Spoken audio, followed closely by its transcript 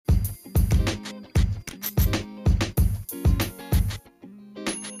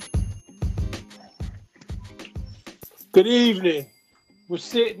Good evening. We're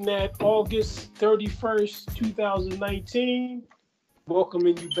sitting at August 31st, 2019.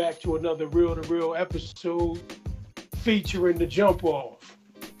 Welcoming you back to another Real to Real episode featuring the jump off.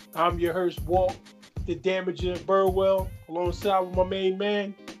 I'm your host, Walt, the Damager Burwell, alongside with my main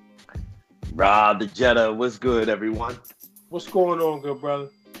man. Rob the Jetta, what's good, everyone? What's going on, good brother?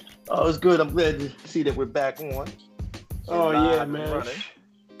 Oh, it's good. I'm glad to see that we're back on. Oh, yeah, man.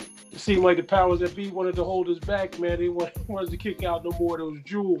 It seemed like the powers that be wanted to hold us back, man. They wanted to kick out no more of those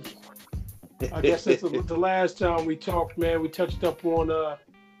jewels. I guess since the last time we talked, man, we touched up on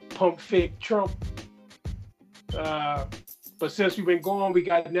pump fake Trump. But since we've been gone, we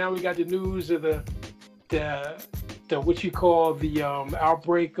got the news of the what you call the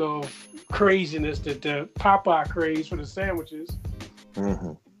outbreak of craziness, the Popeye craze for the sandwiches.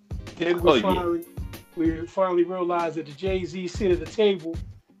 Mm-hmm. Then we finally realized that the Jay-Z seat at the table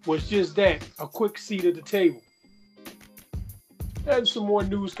was just that, a quick seat at the table. And some more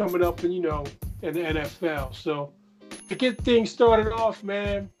news coming up in the NFL. So to get things started off,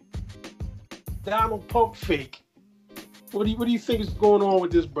 man, Donald Pump Fake. What do you think is going on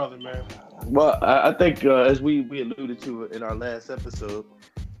with this brother, man? Well, I think as we alluded to in our last episode,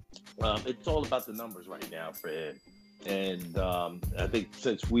 it's all about the numbers right now for him. And I think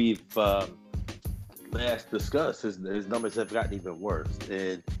since we've last discussed, his numbers have gotten even worse.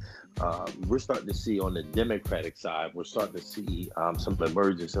 And we're starting to see on the Democratic side, we're starting to see some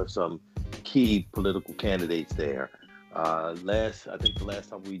emergence of some key political candidates there. I think the last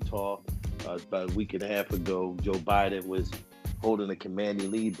time we talked, about a week and a half ago, Joe Biden was holding a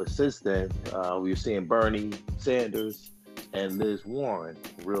commanding lead. But since then, we were seeing Bernie Sanders and Liz Warren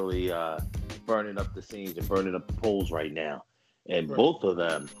really burning up the scenes and burning up the polls right now. And both of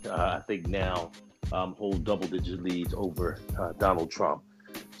them, I think now, hold double-digit leads over Donald Trump.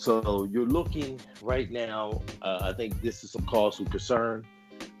 So you're looking right now, I think this is some cause for concern.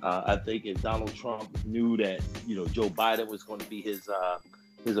 I think if Donald Trump knew that, Joe Biden was going to be his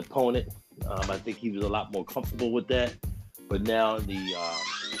opponent, I think he was a lot more comfortable with that. But now the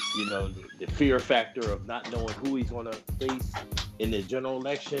fear factor of not knowing who he's going to face in the general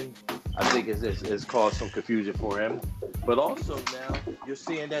election, I think has caused some confusion for him. But also now you're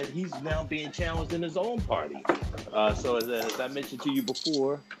seeing that he's now being challenged in his own party. So as I mentioned to you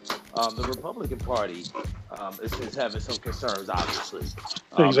before, the Republican Party is having some concerns, obviously.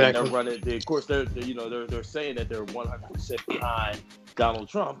 Exactly. They're running. Of course, they're saying that they're 100% behind Donald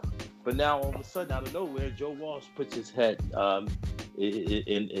Trump. But now all of a sudden, out of nowhere, Joe Walsh puts his head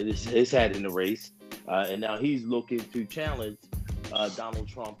his hat in the race, and now he's looking to challenge Donald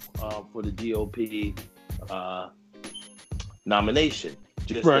Trump for the GOP nomination,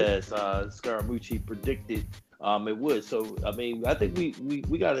 just as Scaramucci predicted it would. So, I mean, I think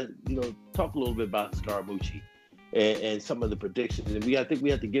we got to talk a little bit about Scaramucci and some of the predictions, and I think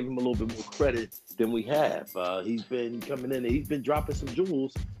we have to give him a little bit more credit than we have. He's been coming in and he's been dropping some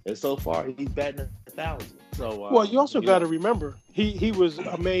jewels, and so far he's batting 1,000. So, well, you also got to remember he was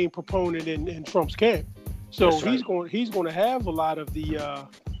a main proponent in Trump's camp, so he's going to have a lot of the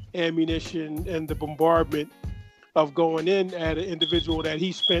ammunition and the bombardment of going in at an individual that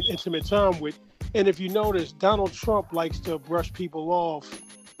he spent intimate time with. And if you notice, Donald Trump likes to brush people off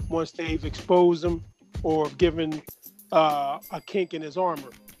once they've exposed him or given a kink in his armor.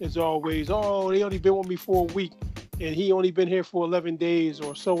 It's always, they only been with me for a week and he only been here for 11 days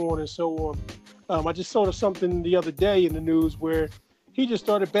or so on and so on. I just saw something the other day in the news where he just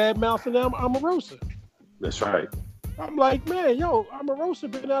started bad-mouthing Omarosa. That's right. I'm like, man, Omarosa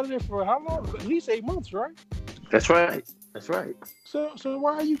been out of there for how long? At least 8 months, right? That's right. That's right. So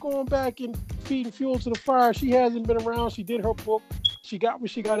why are you going back and feeding fuel to the fire? She hasn't been around. She did her book. She got what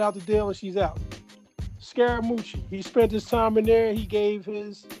she got out the deal, and she's out. Scaramucci, he spent his time in there. He gave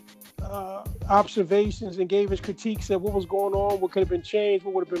his observations and gave his critiques of what was going on, what could have been changed,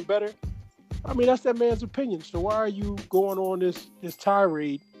 what would have been better. I mean, that's that man's opinion. So why are you going on this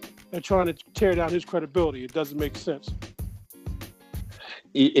tirade and trying to tear down his credibility? It doesn't make sense.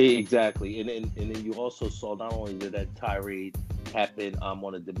 Exactly, and then you also saw not only did that tirade happen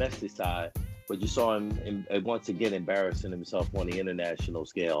on the domestic side, but you saw him once again embarrassing himself on the international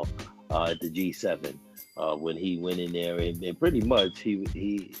scale at the G7 when he went in there and pretty much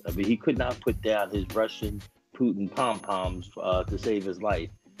he could not put down his Russian Putin pom-poms to save his life.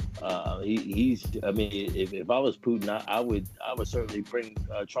 If I was Putin, I would certainly bring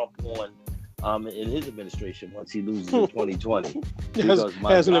Trump on in his administration once he loses in 2020. Because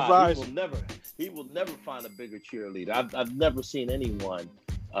my God, he will never find a bigger cheerleader. I've never seen anyone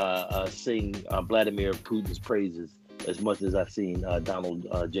sing Vladimir Putin's praises as much as I've seen Donald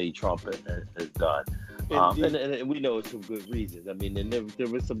J. Trump has done. And we know it's for good reasons. I mean, and there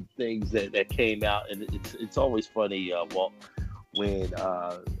were some things that came out, and it's always funny, Walt, when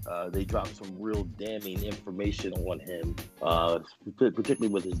they dropped some real damning information on him,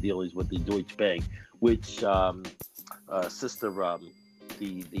 particularly with his dealings with the Deutsche Bank, which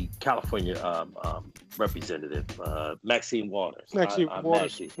the California representative, Maxine Waters. Maxine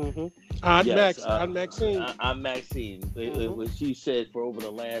Waters. Maxine. Mm-hmm. I'm Maxine. I'm Maxine. She said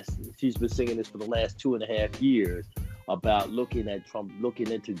she's been singing this for the last 2.5 years about looking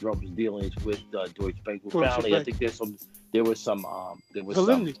into Trump's dealings with Deutsche Bank. Well, finally, I think there was some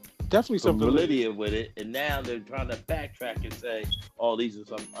validity. Definitely some validity with it, and now they're trying to backtrack and say, "Oh, these are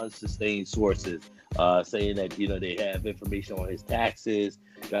some unsustained sources," saying that they have information on his taxes,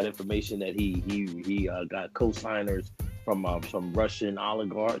 got information that he got co-signers from some Russian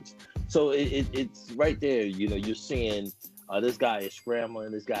oligarchs. So it's right there. You're seeing this guy is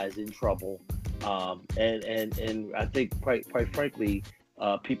scrambling, this guy is in trouble, and I think quite frankly,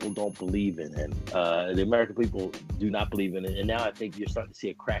 people don't believe in him. The American people do not believe in it. And now I think you're starting to see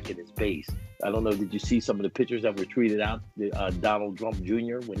a crack in his base. I don't know, did you see some of the pictures that were tweeted out, Donald Trump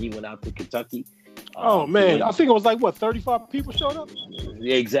Jr., when he went out to Kentucky? Oh, man. I think it was like, 35 people showed up?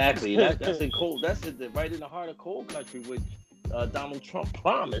 Yeah, exactly. That's in cold. That's right in the heart of coal country, which Donald Trump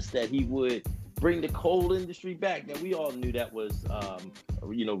promised that he would bring the coal industry back. Now, we all knew that was,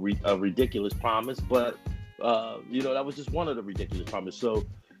 a ridiculous promise, but that was just one of the ridiculous promises. So,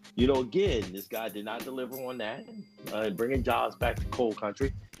 again, this guy did not deliver on that, bringing jobs back to coal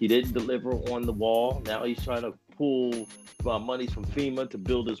country. He didn't deliver on the wall. Now he's trying to pull monies from FEMA to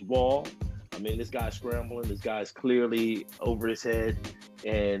build his wall. I mean, this guy's scrambling. This guy's clearly over his head,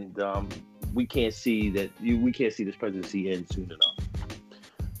 and we can't see this presidency end soon enough.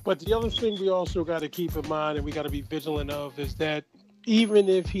 But the other thing we also got to keep in mind, and we got to be vigilant of, is that even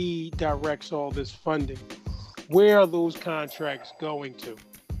if he directs all this funding, where are those contracts going to?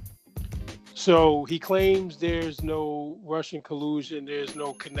 So he claims there's no Russian collusion, there's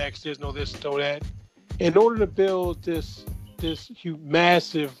no connects, there's no this, no that. In order to build this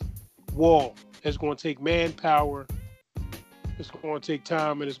massive wall, it's going to take manpower, it's going to take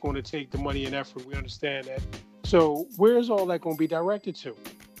time, and it's going to take the money and effort. We understand that. So where's all that going to be directed to?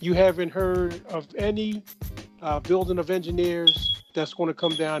 You haven't heard of any building of engineers that's going to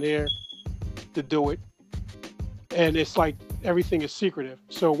come down here to do it. And it's like everything is secretive.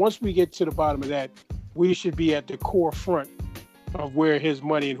 So once we get to the bottom of that, we should be at the core front of where his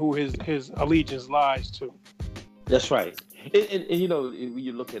money and who his allegiance lies to. That's right. And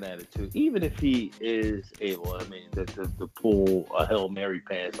you're looking at it too. Even if he is able, to pull a Hail Mary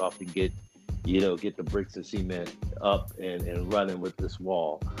pass off and get the bricks and cement up and running with this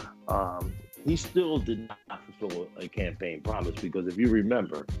wall, he still did not fulfill a campaign promise, because if you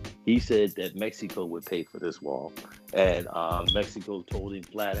remember, he said that Mexico would pay for this wall, and Mexico told him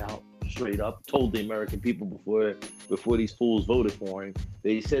flat out, straight up, told the American people before these fools voted for him,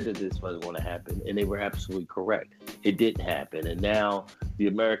 they said that this wasn't going to happen, and they were absolutely correct. It didn't happen, and now the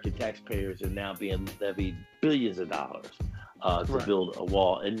American taxpayers are now being levied billions of dollars to build a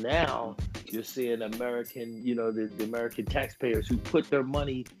wall, and now you're seeing the American taxpayers who put their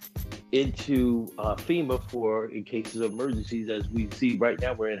money into FEMA in cases of emergencies. As we see right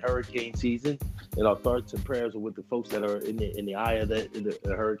now, we're in hurricane season, and our thoughts and prayers are with the folks that are in the eye of the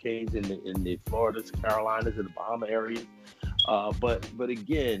hurricanes in the Floridas, Carolinas, and the Bahama areas. But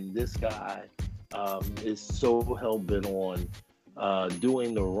again, this guy is so hell-bent on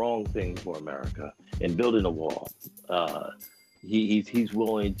doing the wrong thing for America and building a wall. He's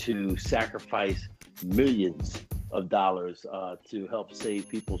willing to sacrifice millions of dollars to help save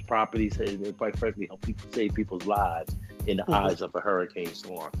people's properties, and quite frankly, help save people's lives in the eyes of a hurricane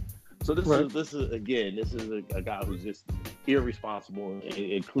storm. So this is a guy who's just irresponsible,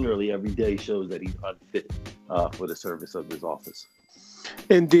 and clearly every day shows that he's unfit for the service of his office.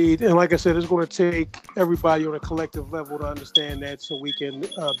 Indeed. And like I said, it's going to take everybody on a collective level to understand that, so we can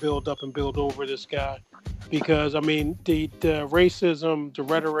build up and build over this guy. Because, the racism, the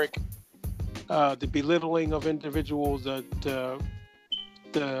rhetoric, the belittling of individuals, the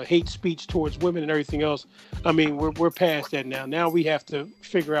hate speech towards women and everything else, we're past that now. Now we have to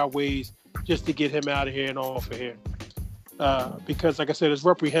figure out ways just to get him out of here and off of here. Because, like I said, it's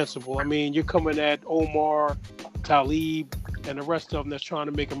reprehensible. You're coming at Omar, Tlaib, and the rest of them that's trying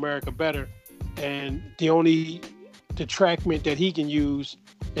to make America better. And the only detractment that he can use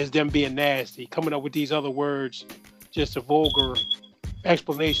is them being nasty, coming up with these other words, just a vulgar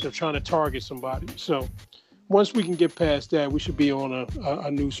explanation of trying to target somebody. So once we can get past that, we should be on a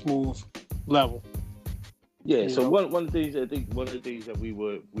new smooth level. Yeah. So one of the things that we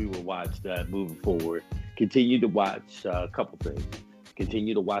will watch that moving forward continue to watch a couple things.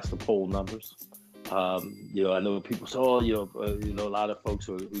 Continue to watch the poll numbers. I know people say, a lot of folks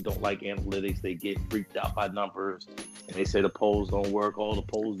who don't like analytics, they get freaked out by numbers, and they say the polls don't work. Oh, the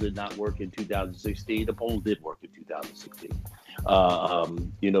polls did not work in 2016. The polls did work in 2016.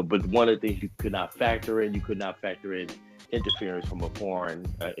 But one of the things you could not factor in interference from a foreign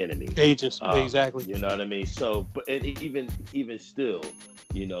enemy. Agents, exactly. You know what I mean? So, but and even still,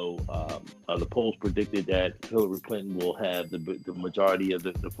 the polls predicted that Hillary Clinton will have the majority of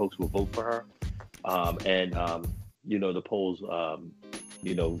the folks will vote for her. The polls,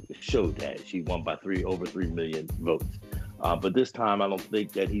 showed that she won by over 3 million votes. But this time, I don't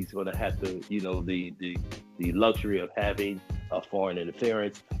think that he's going to have the luxury of having a foreign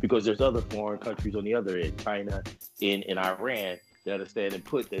interference, because there's other foreign countries on the other end, China and Iran, that are standing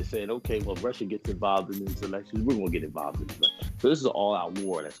put. They're saying, okay, well, Russia gets involved in these elections, we're going to get involved in this. So this is an all-out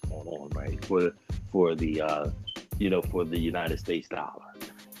war that's going on, right? For the United States dollar.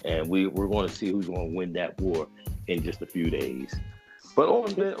 And we're going to see who's going to win that war in just a few days. But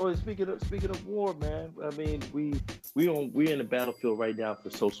speaking of war, man, I mean, we're in the battlefield right now for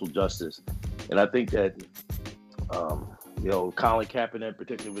social justice, and I think that Colin Kaepernick,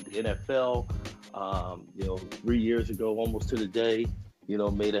 particularly with the NFL, 3 years ago, almost to the day,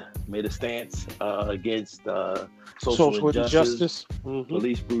 made a stance against social injustice,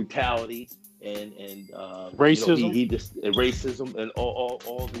 police brutality, and racism. Racism and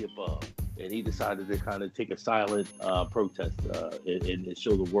all the above. And he decided to kind of take a silent protest and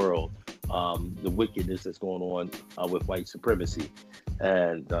show the world the wickedness that's going on with white supremacy.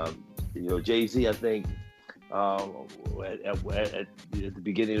 And Jay-Z, I think, at the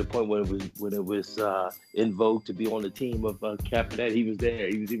beginning of the point when it was in vogue to be on the team of Kaepernick, he was there.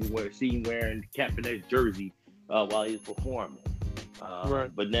 He was even seen wearing Kaepernick's jersey while he was performing.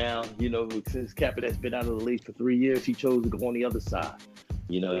 Right. But now, since Kaepernick's been out of the league for 3 years, he chose to go on the other side.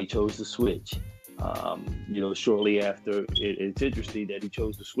 He chose to switch. Shortly after, it's interesting that he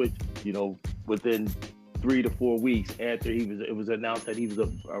chose to switch, within 3 to 4 weeks after it was announced that he was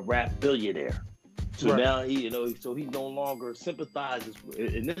a rap billionaire. So now he no longer sympathizes,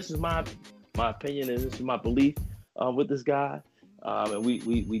 and this is my opinion, and this is my belief with this guy. And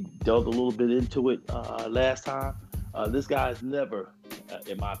we delved a little bit into it last time. This guy's never,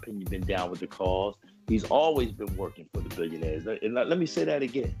 in my opinion, been down with the cause. He's always been working for the billionaires. And let me say that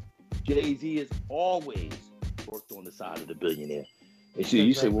again. Jay-Z has always worked on the side of the billionaire. And so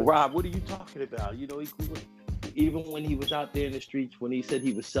you say, well, Rob, what are you talking about? Even when he was out there in the streets, when he said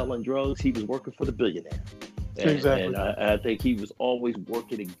he was selling drugs, he was working for the billionaire. And I think he was always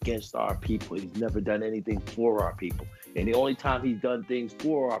working against our people. He's never done anything for our people. And the only time he's done things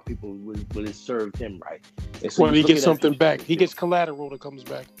for our people was when it served him right. And so when he gets something back, he gets collateral that comes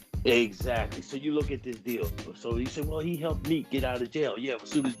back. Exactly. So you look at this deal. So you say, well, he helped Meek get out of jail. Yeah, as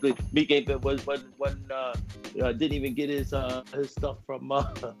soon as Meek didn't even get his stuff from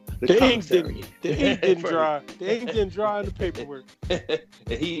the commissary. The ink didn't dry. The ink didn't dry in the paperwork. And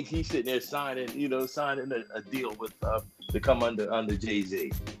he's sitting there signing a deal with to come under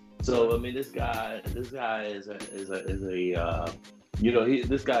Jay-Z. So I mean, this guy is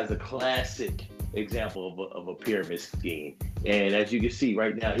this guy's a classic example of a pyramid scheme. And as you can see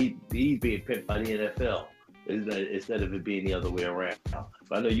right now, he's being pimped by the NFL instead of it being the other way around.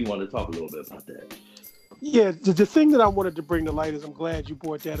 But I know you want to talk a little bit about that. Yeah, the thing that I wanted to bring to light is I'm glad you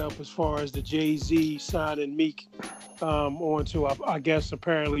brought that up as far as the Jay-Z signing Meek onto, I guess,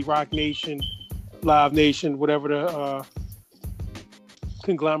 apparently Roc Nation, Live Nation, whatever the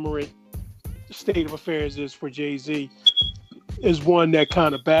conglomerate state of affairs is for Jay-Z, is one that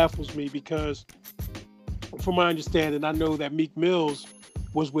kind of baffles me because, from my understanding, I know that Meek Mills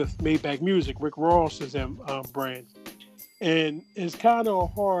was with Maybach Music, Rick Ross's brand. And it's kind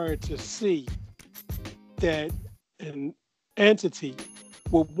of hard to see that an entity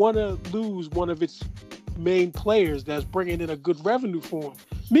will want to lose one of its main players that's bringing in a good revenue for him.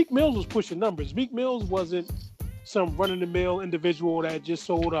 Meek Mills was pushing numbers. Meek Mills wasn't some run-of-the-mill individual that just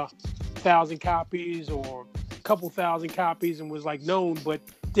sold 1,000 copies or a couple thousand copies and was like known, but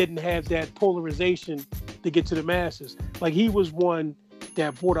didn't have that polarization to get to the masses. Like, he was one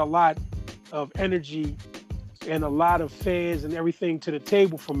that brought a lot of energy and a lot of fans and everything to the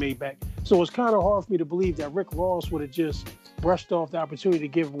table for Maybach. So it's kind of hard for me to believe that Rick Ross would have just brushed off the opportunity to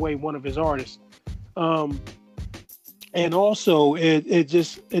give away one of his artists. And also,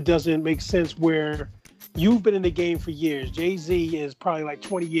 it doesn't make sense where you've been in the game for years. Jay-Z is probably like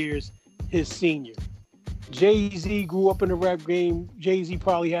 20 years his senior. Jay-Z grew up in the rap game. Jay-Z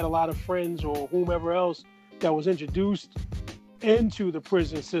probably had a lot of friends or whomever else that was introduced into the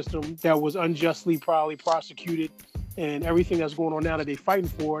prison system that was unjustly probably prosecuted, and everything that's going on now that they're fighting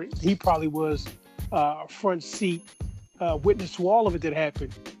for, he probably was front seat witness to all of it that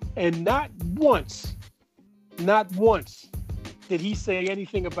happened. And not once did he say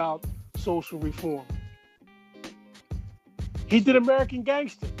anything about social reform. He did American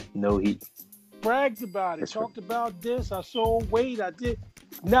Gangster. No, he Bragged about it, That's talked about this. I sold weight. I did.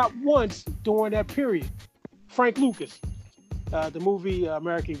 Not once during that period. Frank Lucas, the movie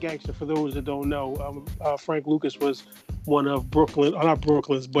American Gangster, for those that don't know, Frank Lucas was one of not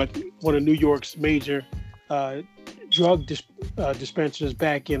Brooklyn's, but one of New York's major drug dispensers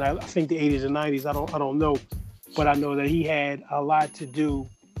back in, I think, the 80s and 90s. I don't know, but I know that he had a lot to do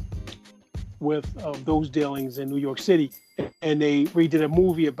with those dealings in New York City, and they redid a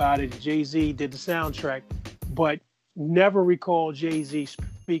movie about it. Jay-Z did the soundtrack, but never recall Jay-Z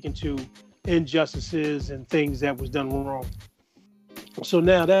speaking to injustices and things that was done wrong. So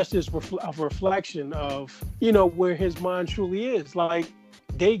now that's just a reflection of, where his mind truly is. Like,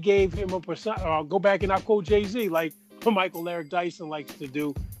 they gave him a persona. I'll go back and I'll quote Jay-Z, like Michael Eric Dyson likes to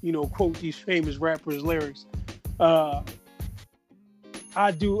do, quote these famous rappers' lyrics. I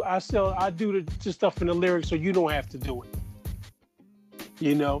do the stuff in the lyrics so you don't have to do it.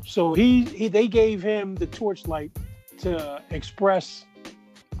 So they gave him the torchlight to express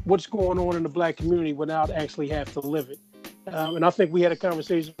what's going on in the Black community without actually have to live it. And I think we had a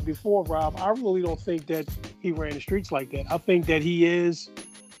conversation before, Rob. I really don't think that he ran the streets like that. I think that he is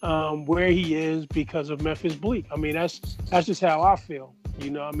where he is because of Memphis Bleek. I mean, that's just how I feel.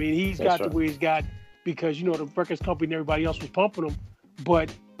 He's got to where he's got because, the records company and everybody else was pumping him.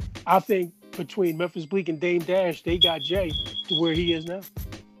 But I think between Memphis Bleek and Dame Dash, they got Jay to where he is now.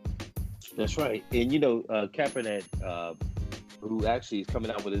 That's right. And, Kaepernick, who actually is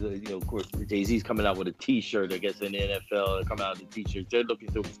coming out with of course, Jay-Z's coming out with a T-shirt, I guess, in the NFL. They're coming out with a T-shirt. They're looking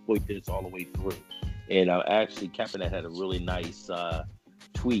to exploit this all the way through. And actually, Kaepernick had a really nice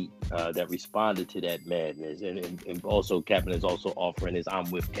tweet that responded to that madness. And also, Kaepernick is also offering his I'm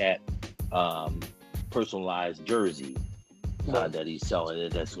With Cat personalized jersey that he's selling.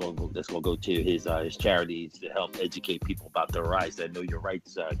 That's gonna go to his charities to help educate people about their rights. That Know Your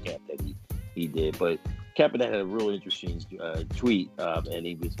Rights camp that he did. But Kaepernick had a really interesting tweet, and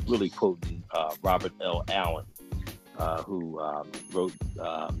he was really quoting Robert L. Allen, who wrote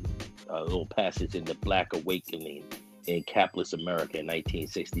a little passage in The Black Awakening in Capitalist America in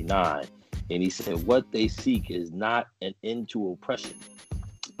 1969. And he said, "What they seek is not an end to oppression,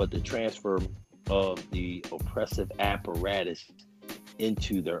 but the transfer of the oppressive apparatus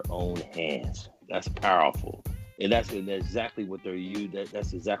into their own hands." That's powerful. And that's exactly what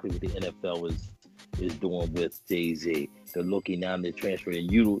that's exactly what the NFL is doing with Jay-Z. They're looking down the transfer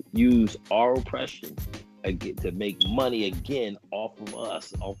and use our oppression again to make money again off of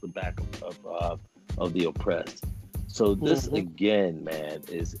us, off the back of the oppressed. So this again, man,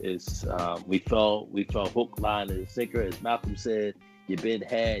 is we fell hook, line, and sinker. As Malcolm said, you've been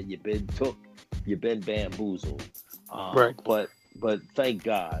had, you've been took, you've been bamboozled. Right. But thank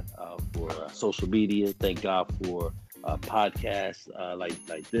God for social media. Thank God for podcasts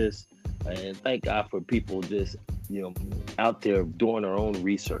like this, and thank God for people just out there doing their own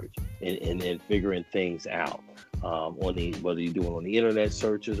research and figuring things out. Whether you're doing on the internet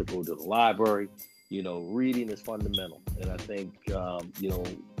searches or go to the library, reading is fundamental. And I think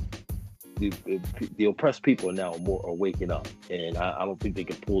the oppressed people are now are waking up, and I don't think they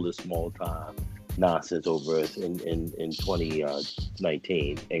can pull this small time nonsense over us in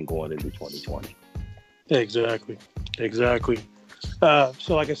 2019 and going into 2020. Exactly. So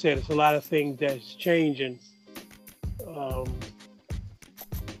like I said, it's a lot of things that's changing. Well,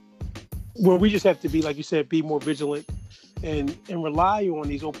 we just have to be, like you said, be more vigilant and rely on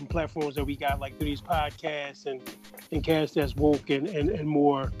these open platforms that we got, like through these podcasts and Cast That's Woke and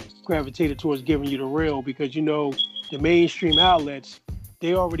more gravitated towards giving you the real, because the mainstream outlets,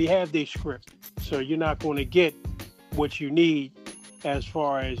 they already have their script. So you're not going to get what you need as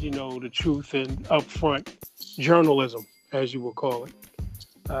far as, the truth and upfront journalism, as you will call it.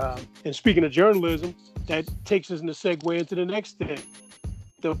 And speaking of journalism, that takes us in the segue into the next thing,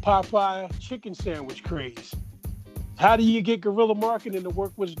 the Popeye chicken sandwich craze. How do you get guerrilla marketing to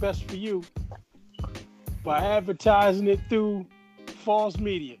work what's best for you? By advertising it through false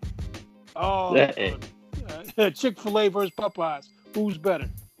media. Oh, Chick-fil-A versus Popeyes. Who's better?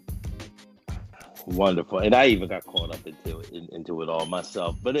 Wonderful. And I even got caught up into it all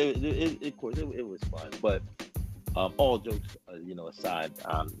myself. But of course, it was fun. But all jokes, aside,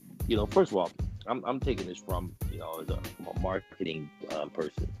 first of all, I'm taking this from a marketing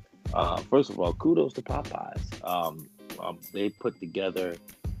person. First of all, kudos to Popeyes. they put together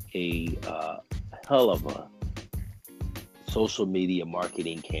a hell of a social media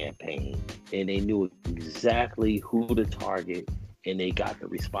marketing campaign, and they knew exactly who to target, and they got the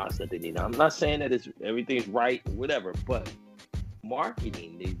response that they need. Now, I'm not saying that everything's right, whatever, but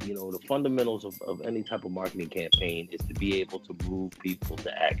marketing, the fundamentals of any type of marketing campaign is to be able to move people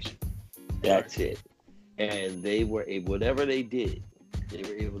to action. That's it. And they were able, whatever they did, they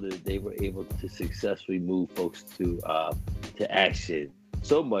were able to successfully move folks to action.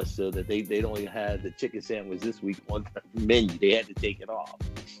 So much so that they don't even have the chicken sandwich this week on the menu. They had to take it off.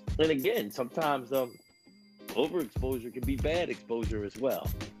 And again, sometimes overexposure can be bad exposure as well.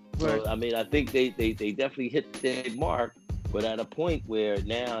 Right. So I mean, I think they definitely hit their mark, but at a point where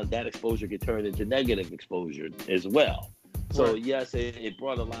now that exposure can turn into negative exposure as well. So yes, it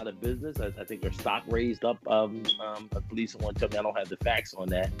brought a lot of business. I think their stock raised up. I believe someone told me, I don't have the facts on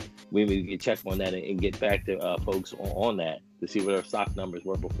that. We can check on that and get back to folks on that to see what their stock numbers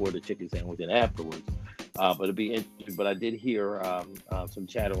were before the chicken sandwich and afterwards. But it'd be interesting. But I did hear some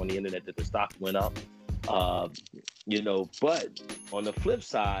chatter on the internet that the stock went up. But on the flip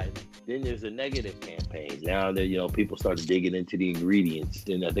side, then there's a negative campaign. Now that people started digging into the ingredients,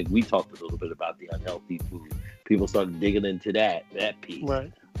 and I think we talked a little bit about the unhealthy food. People started digging into that piece.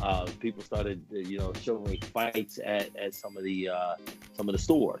 Right. People started, showing fights at some of the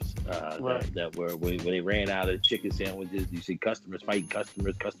stores that were when they ran out of chicken sandwiches. You see customers fighting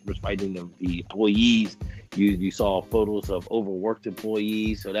fighting the employees. You saw photos of overworked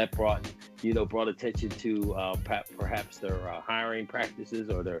employees, so that brought attention to perhaps their hiring practices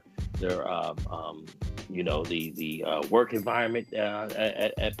or their the work environment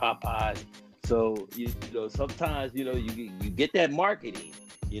at Popeyes. So sometimes you get that marketing,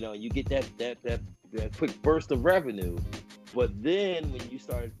 you get that quick burst of revenue, but then when you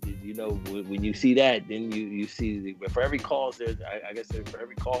start, when you see that, then you see for every cause there's for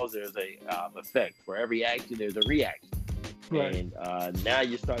every cause there's a effect. For every action there's a reaction. Right. And now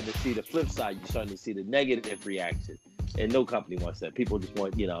you're starting to see the flip side. You're starting to see the negative reaction. And no company wants that. People just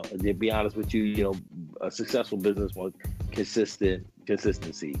want, to be honest with you, a successful business wants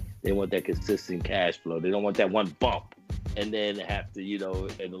consistency. They want that consistent cash flow. They don't want that one bump and then have to,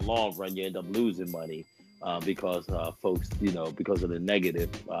 in the long run, you end up losing money because folks, because of the negative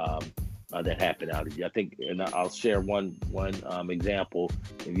that happened out of you. I think, and I'll share one example.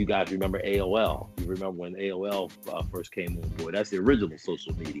 If you guys remember AOL, you remember when AOL first came on board. That's the original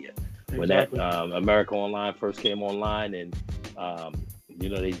social media. When that America Online first came online, and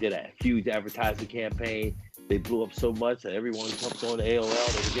they did a huge advertising campaign. They blew up so much that everyone jumped on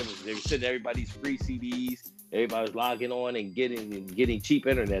AOL. They were sending everybody's free CDs. Everybody was logging on and getting cheap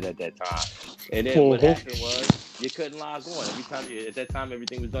internet at that time. And then what happened was you couldn't log on. At that time,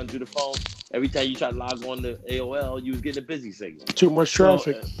 everything was done through the phone. Every time you tried to log on to AOL, you was getting a busy signal. Too much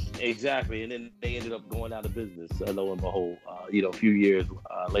traffic. Exactly. And then they ended up going out of business, lo and behold, a few years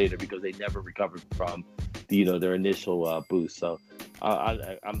later, because they never recovered from, their initial boost. So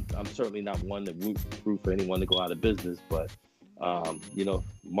I'm certainly not one to root for anyone to go out of business, but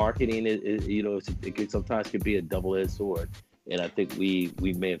marketing it can sometimes be a double-edged sword, and I think we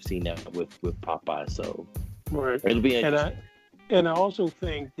may have seen that with Popeye. So it'll be interesting. And I also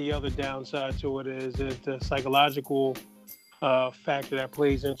think the other downside to it is the psychological factor that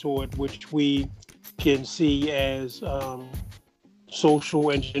plays into it, which we can see as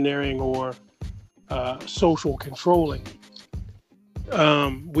social engineering or social controlling.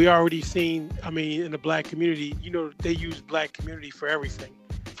 We already seen, in the Black community, they use Black community for everything,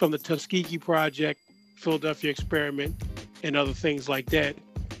 from the Tuskegee Project, Philadelphia Experiment, and other things like that.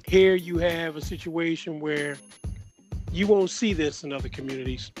 Here you have a situation where you won't see this in other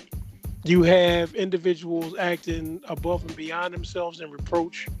communities. You have individuals acting above and beyond themselves in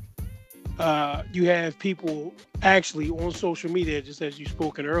reproach. You have people actually on social media, just as you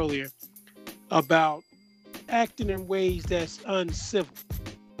spoken earlier, about acting in ways that's uncivil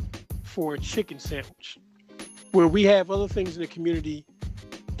for a chicken sandwich, where we have other things in the community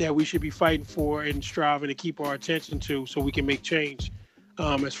that we should be fighting for and striving to keep our attention to so we can make change.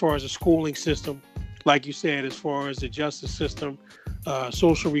 As far as the schooling system, like you said, as far as the justice system,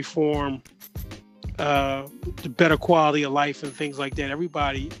 social reform, the better quality of life and things like that,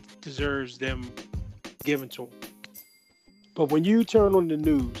 everybody deserves them given to them. But when you turn on the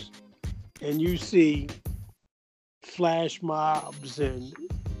news and you see flash mobs and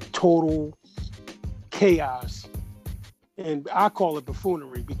total chaos, and I call it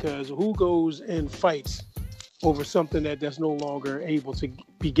buffoonery, because who goes and fights over something that's no longer able to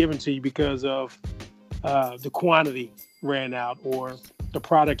be given to you because of the quantity ran out or the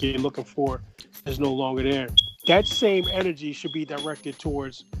product you're looking for is no longer there? that same energy should be directed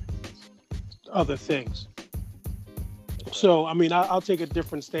towards other things. So, I mean, I'll take a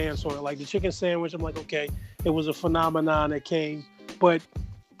different stance on it. Like the chicken sandwich, I'm like, okay, it was a phenomenon that came. But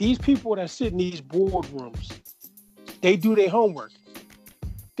these people that sit in these boardrooms, they do their homework.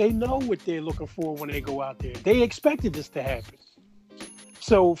 They know what they're looking for when they go out there. They expected this to happen.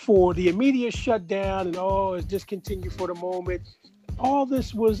 So for the immediate shutdown and it's discontinued for the moment, all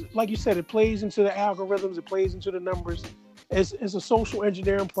this was, like you said, it plays into the algorithms, it plays into the numbers. It's a social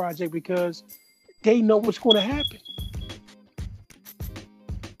engineering project because they know what's going to happen.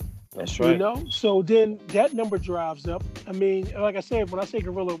 That's right. You know, so then that number drives up. I mean, like I said, when I say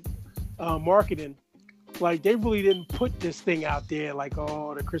guerrilla marketing, like they really didn't put this thing out there like,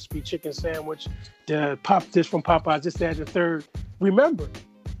 the crispy chicken sandwich, the this from Popeyes, this, that, and the third. Remember,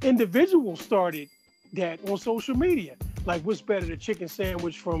 individuals started that on social media. Like, what's better, the chicken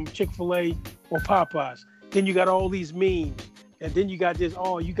sandwich from Chick-fil-A or Popeyes? Then you got all these memes. And then you got this,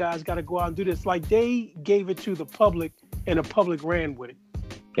 you guys got to go out and do this. Like, they gave it to the public, and the public ran with it.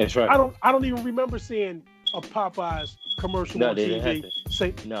 That's right. I don't even remember seeing a Popeyes commercial on TV.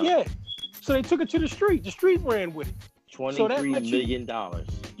 Yeah. So they took it to the street. The street ran with it. $23 million.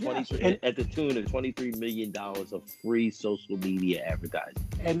 At the tune of $23 million of free social media advertising.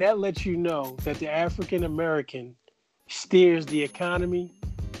 And that lets you know that the African American steers the economy.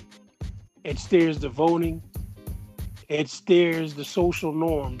 It steers the voting. It steers the social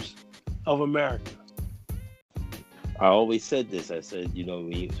norms of America. I always said this. I said,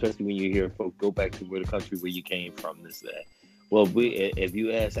 especially when you hear folks go back to where the country where you came from, this, that. Well, if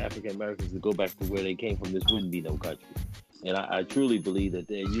you ask African Americans to go back to where they came from, this wouldn't be no country. And I truly believe that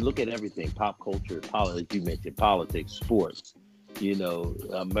you look at everything, pop culture, politics, you mentioned politics, sports,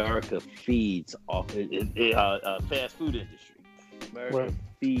 America feeds off fast food industry. America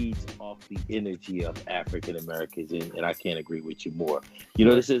feeds off the energy of African Americans, and I can't agree with you more.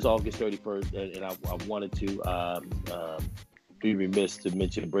 This is August 31st, and I wanted to be remiss to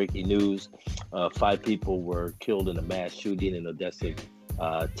mention breaking news. 5 people were killed in a mass shooting in Odessa,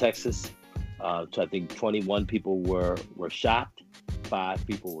 Texas. So I think 21 people were shot, 5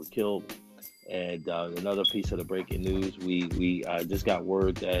 people were killed. And another piece of the breaking news, we just got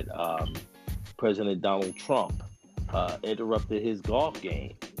word that President Donald Trump interrupted his golf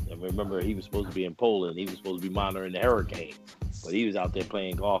game. And remember, he was supposed to be in Poland. He was supposed to be monitoring the hurricanes, but he was out there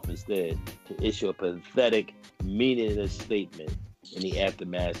playing golf instead to issue a pathetic, meaningless statement in the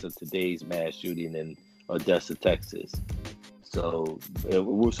aftermath of today's mass shooting in Odessa, Texas. So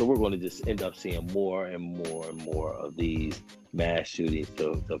we're going to just end up seeing more and more and more of these mass shootings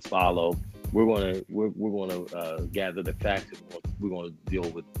to follow. We're going to gather the facts. We're going to deal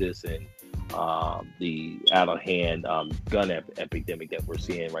with this and the out of hand gun epidemic that we're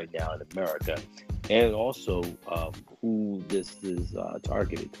seeing right now in America, and also who this is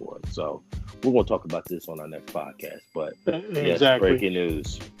targeted towards. So we're going to talk about this on our next podcast. But yes, breaking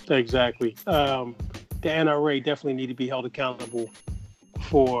news. Exactly. The NRA definitely need to be held accountable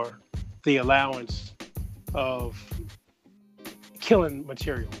for the allowance of killing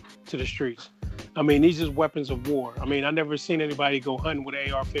material to the streets. I mean, these are weapons of war. I mean, I never seen anybody go hunting with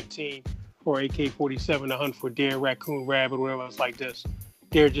an AR-15 or AK-47 to hunt for deer, raccoon, rabbit, whatever else like this.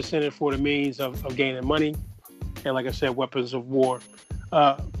 They're just in it for the means of gaining money. And like I said, weapons of war.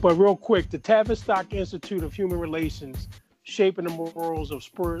 But real quick, the Tavistock Institute of Human Relations, Shaping the Morals of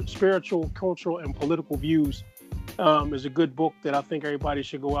Spiritual, Cultural, and Political Views is a good book that I think everybody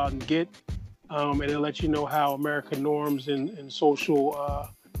should go out and get. And it'll let you know how American norms and social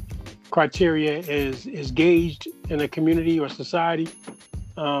criteria is gauged in a community or society.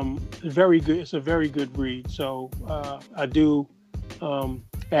 Very good. It's a very good read. So I do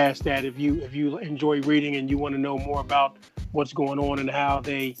ask that if you enjoy reading and you want to know more about what's going on and how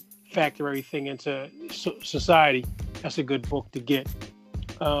they factor everything into society, that's a good book to get.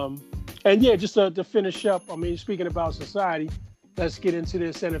 And yeah, just to finish up, I mean, speaking about society, let's get into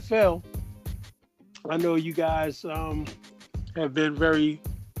this NFL. I know you guys have been very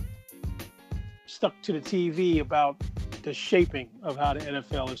stuck to the TV about the shaping of how the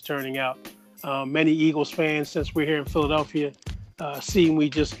NFL is turning out. Many Eagles fans, since we're here in Philadelphia, seeing we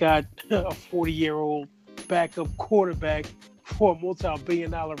just got a 40-year-old backup quarterback for a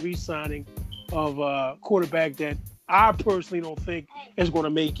multi-billion-dollar re-signing of a quarterback that I personally don't think is going to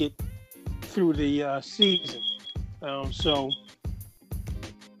make it through the season.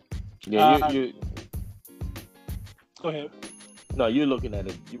 You go ahead. No, we're looking at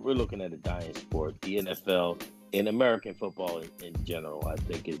a dying sport. The NFL and American football in general, I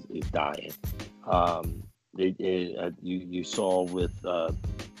think, is dying. You saw with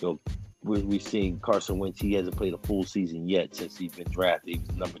we've seen Carson Wentz. He hasn't played a full season yet since he's been drafted. He was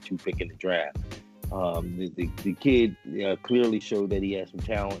the number 2 pick in the draft. The kid clearly showed that he has some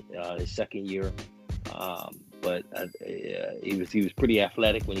talent his second year, but he was pretty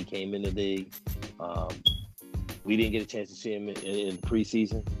athletic when he came into the league. We didn't get a chance to see him in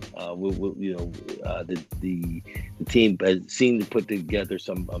preseason. The team seemed to put together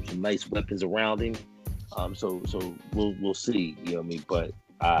some nice weapons around him. So we'll see. You know what I mean? But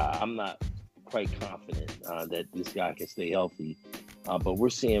I'm not quite confident that this guy can stay healthy. But we're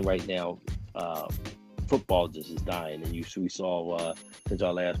seeing right now, football just is dying. And we saw since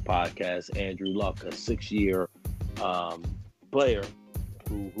our last podcast, Andrew Luck, a 6-year player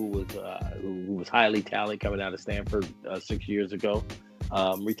who was highly talented coming out of Stanford 6 years ago,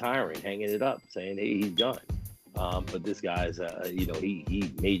 retiring, hanging it up, saying, hey, he's done. But this guy's,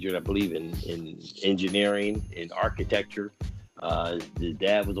 he majored, I believe, in engineering, in architecture. The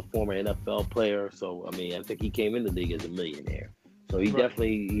dad was a former NFL player, so I mean, I think he came in the league as a millionaire. So he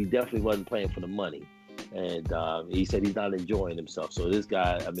definitely wasn't playing for the money, and he said he's not enjoying himself. So this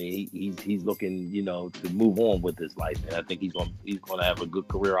guy, I mean, he's looking, to move on with his life, and I think he's going to have a good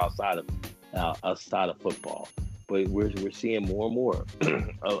career outside of football. But we're seeing more and more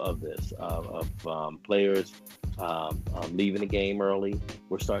of this, of players leaving the game early.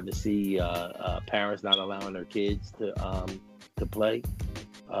 We're starting to see parents not allowing their kids to play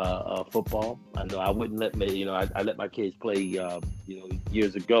football. I know I wouldn't let I let my kids play,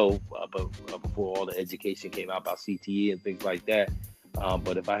 years ago, but before all the education came out about CTE and things like that.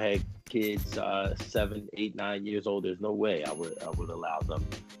 But if I had kids 7, 8, 9 years old, there's no way I would allow them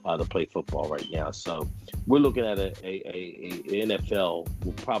to play football right now. So we're looking at a NFL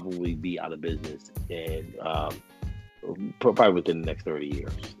will probably be out of business, and probably within the next 30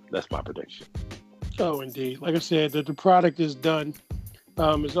 years. That's my prediction. Oh, indeed. Like I said, the product is done.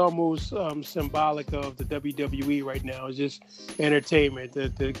 It's almost symbolic of the WWE right now. It's just entertainment.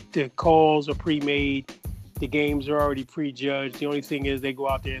 The calls are pre-made. The games are already prejudged. The only thing is they go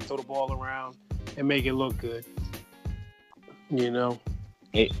out there and throw the ball around and make it look good.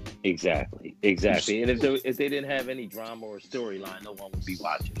 Exactly. And if they didn't have any drama or storyline, no one would be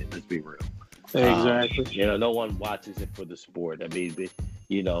watching it. Let's be real. Exactly. No one watches it for the sport. I mean,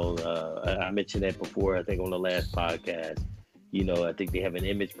 I mentioned that before, I think on the last podcast. I think they have an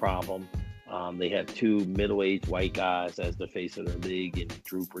image problem. They have 2 middle-aged white guys as the face of their league, and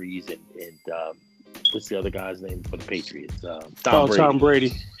Drew Brees and what's the other guy's name for the Patriots? Tom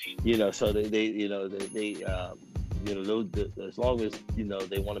Brady. So they as long as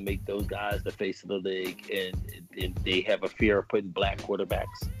they want to make those guys the face of the league, and they have a fear of putting black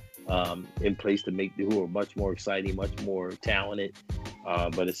quarterbacks in place to make who are much more exciting, much more talented.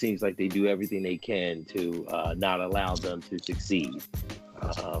 But it seems like they do everything they can to not allow them to succeed.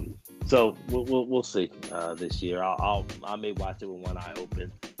 So we'll see this year. I may watch it with one eye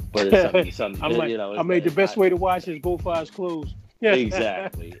open, but it's something. I made the best way to watch is both eyes closed.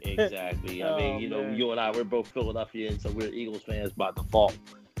 Exactly. I mean, you and I, we're both Philadelphians, so we're Eagles fans by default.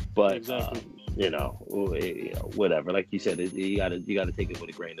 But exactly. Whatever. Like you said, you got to take it with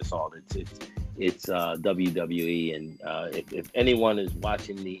a grain of salt. It's WWE, and if anyone is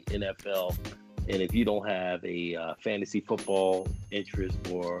watching the NFL, and if you don't have a fantasy football interest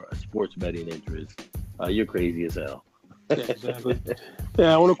or a sports betting interest, you're crazy as hell. Yeah, exactly.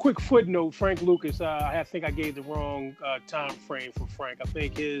 On a quick footnote, Frank Lucas, I think I gave the wrong time frame for Frank. I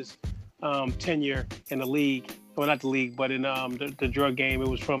think his tenure in the league, well, not the league, but in the drug game, it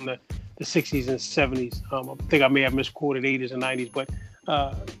was from the 60s and 70s. I think I may have misquoted 80s and 90s, but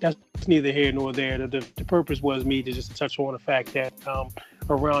that's neither here nor there. The purpose was me to just touch on the fact that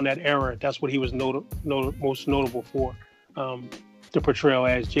around that era, that's what he was most notable for, the portrayal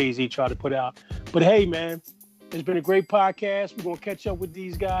as Jay-Z tried to put out. But hey, man, it's been a great podcast. We're going to catch up with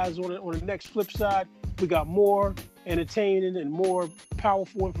these guys on the next flip side. We got more entertaining and more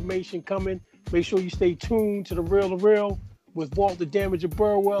powerful information coming. Make sure you stay tuned to The Real with Walt the Damager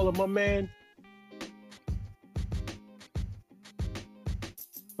Burwell and my man,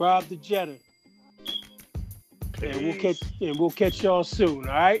 Rob the Jetter. And we'll catch y'all soon,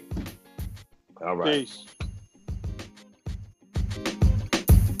 all right? All right. Peace.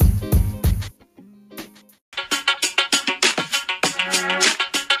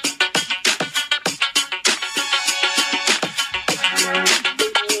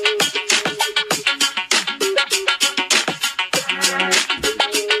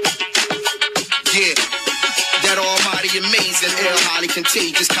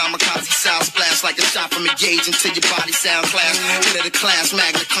 Contagious kamikaze sound splash like a shot. shot from engage until your body sound class. Hit of the class,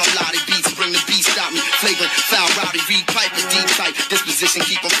 magna cum laude beats. Bring the beat, stop me. Flagrant, foul, rowdy, read pipe, and deep tight. Disposition,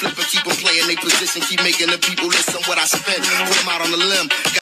 keep them flipping, keep them playing their position. Keep making the people listen what I spin. Put them out on the limb.